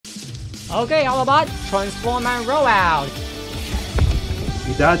Okay, Autobot, transform and roll out.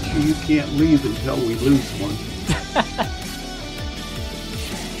 Hidachi, you can't leave until we lose one.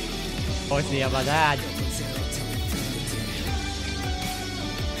 We'll see about that.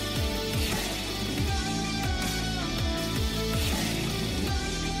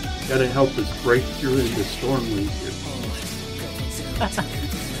 Gotta help us break through into Stormwind here.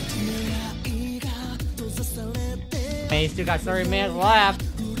 I mean, still got 30 minutes left.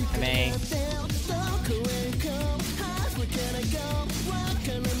 I mean,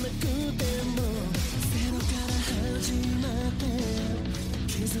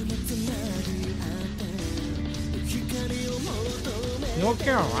 North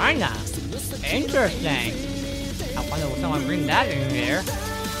Carolina. Interesting. I wonder if someone bring that in here.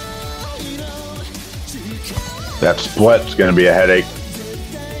 That split's gonna be a headache.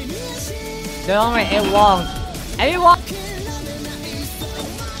 Tell me it won't. Anyone?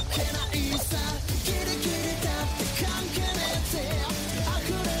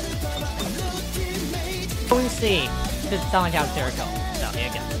 We see this is someone out circle. So here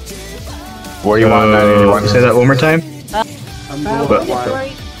you go. What do you want? 981? Say that one more time. I'm going wide.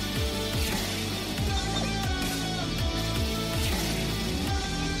 Right.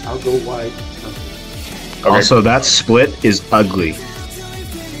 I'll go wide. Okay. Also, that split is ugly.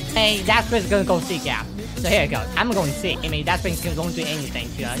 Hey, that split's gonna go C gap. So here you go. I'm going C. I mean, that split's gonna do anything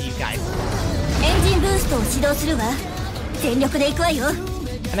to you guys. Engine boost を始動するわ。全力で行くわよ。 I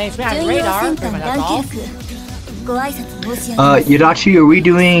mean, it's has radar. Pretty much that's all. ご挨拶申し上げます。 Yadachi, are we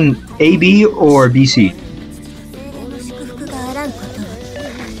doing AB or BC? 祝福があらんこと。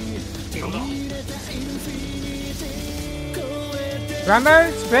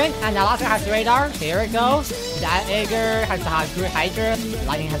 Drummer, Sprint, and Alaska has radar. Here it goes. That Eager has the good Hydro.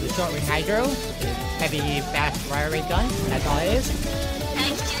 Lightning has a short range Hydro. Heavy fast fire rate gun. That's all it is.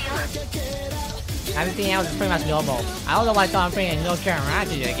 Everything else is pretty much normal. I don't know why I'm bringing no Carolina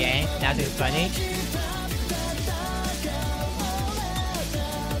to the game. That is funny.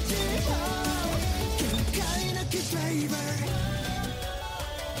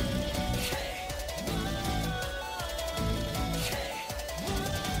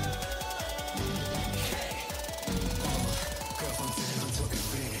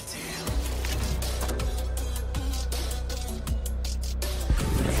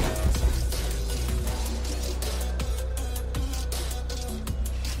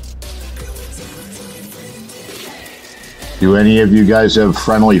 Do any of you guys have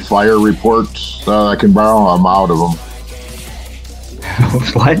friendly fire reports I can borrow? I'm out of them.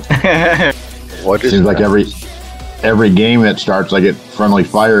 What? What seems like every game that starts, I get friendly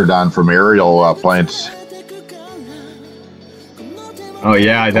fired on from aerial planes. Oh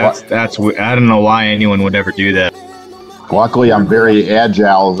yeah, that's I don't know why anyone would ever do that. Luckily, I'm very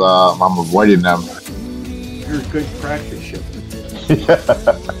agile. I'm avoiding them. You're a good practice ship.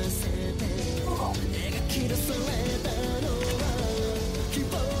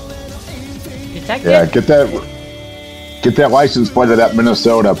 Detective? Yeah, get that license plate of that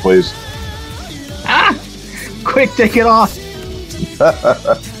Minnesota, please. Ah! Quick, take it off!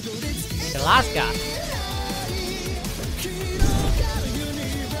 Alaska.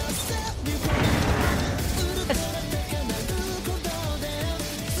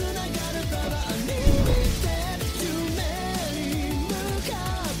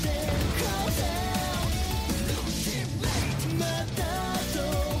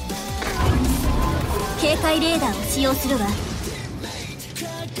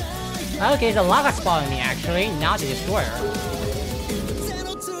 Okay, the lava spotted me actually, not the destroyer.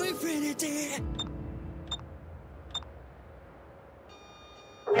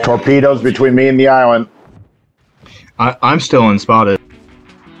 Torpedoes between me and the island. I'm still unspotted.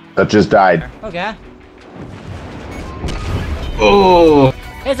 That just died. Okay. Oh!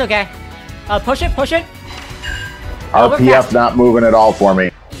 It's okay. Push it, push it. RPF not moving at all for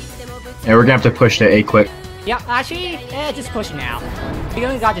me. Yeah, we're gonna have to push to A quick. Yeah, actually, just push now. We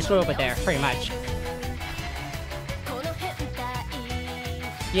only got destroyed over there, pretty much.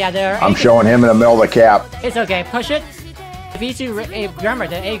 Yeah, there. I'm showing him in the middle of the cap. It's okay, push it. If remember,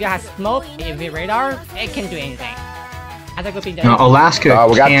 the Eagle has smoke, if we radar, it can do anything. I think it'll be No, Alaska.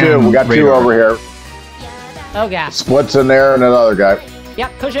 We got two. We got two over here. Okay. Splits in there and another guy. Yeah,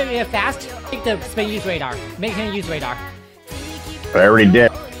 push it real fast. Make the spin use radar. Make him use radar. I already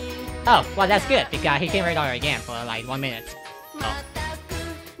did. Oh, well that's good, because he can radar again for like 1 minute. Oh.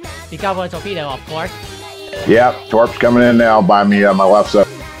 Be careful with the torpedo, of course. Yep, Torp's coming in now by me on my left side.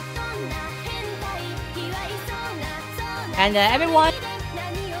 And everyone...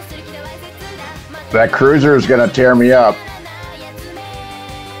 That cruiser is going to tear me up.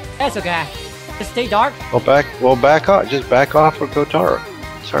 That's okay. Just stay dark. Well, back off. Just back off or go dark.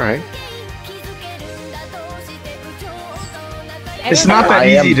 It's alright. It's not that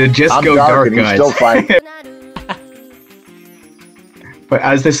easy to just I'm go dark, and he's guys. still fighting. But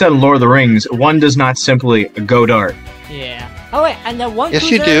as they said in Lord of the Rings, one does not simply go dark. Yeah. Oh wait, and the one.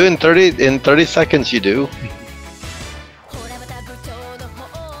 Yes, you do. In 30 seconds, you do.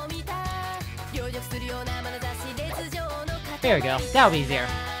 There we go. That'll be easier.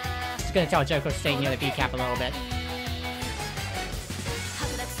 Just gonna tell Joko to stay near the B cap a little bit.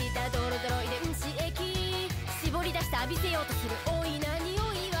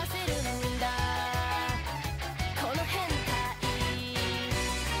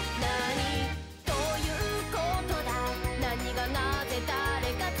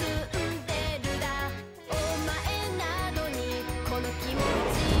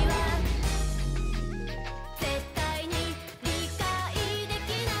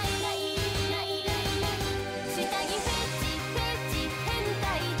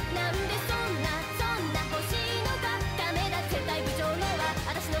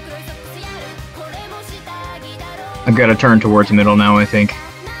 I've got to turn towards the middle now, I think.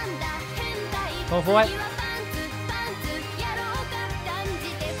 Go for it.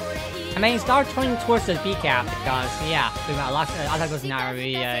 I mean, start turning towards the B cap because, yeah, we got lots of obstacles not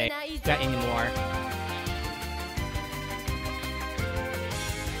really threat anymore.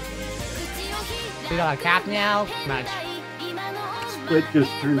 We got a cap now. Much. Split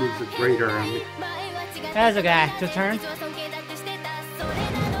just turned his radar on me. That's okay. Just turn.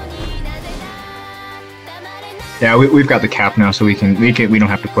 Yeah, we've got the cap now, so we don't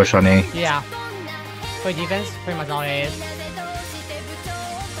have to push on A. Yeah. Play defense, pretty much all it is.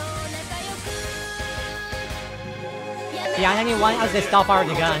 Yeah, and anyone else they stop fire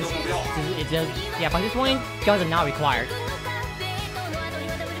the guns. It's just, yeah, from this point, guns are not required.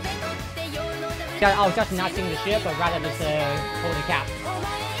 Yeah, oh, just not seeing the ship, but rather just hold the cap.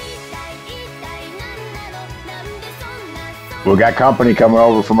 We got company coming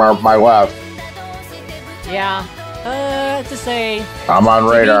over from my left. Yeah, just say... I'm on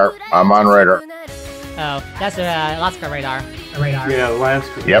radar. I'm on radar. Oh, that's Alaska radar. Yeah,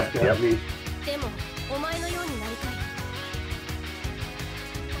 Alaska. Yep. Me.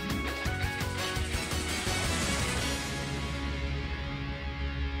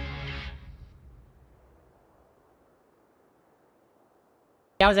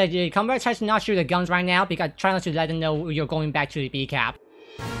 Yeah, I was like, combat tries to not shoot the guns right now because try not to let them know you're going back to the B cap.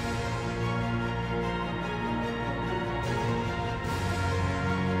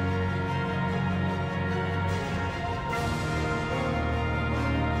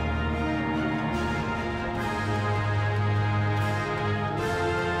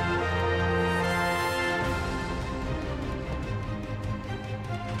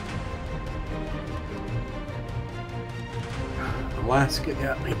 Alaska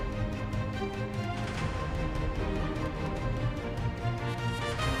got me.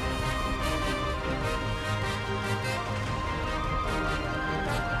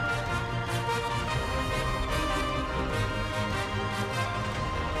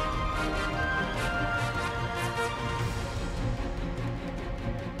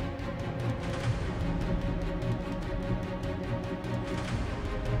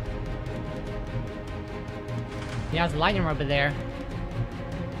 Yeah, there's lightning over there.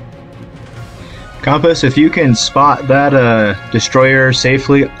 Compass, if you can spot that destroyer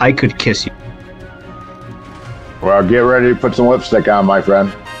safely, I could kiss you. Well, get ready to put some lipstick on, my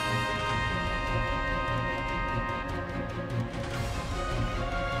friend.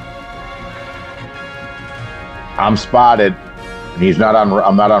 I'm spotted. And he's not on.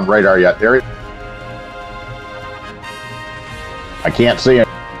 I'm not on radar yet. There he. I can't see him.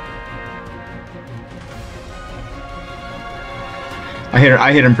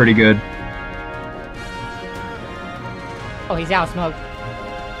 I hit him pretty good. Oh, he's out of smoke.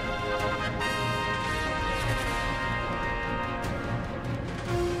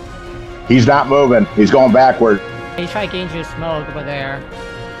 He's not moving. He's going backward. He tried getting to the smoke over there.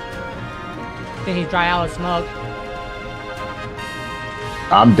 I think he's dry out of smoke.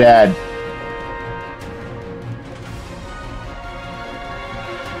 I'm dead.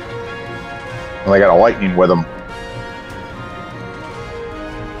 Well, they got a lightning with him.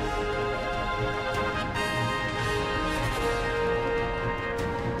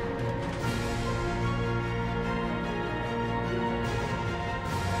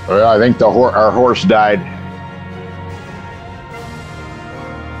 Well, I think our horse died.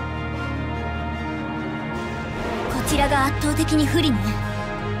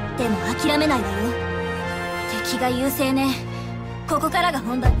 ここからが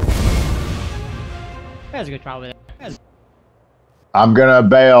本番。 That was a good try with it. I'm gonna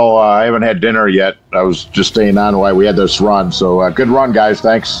bail. I haven't had dinner yet. I was just staying on while we had this run. So good run, guys.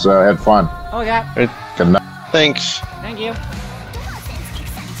 Thanks. Had fun. Okay. Good night. Thanks. Thank you.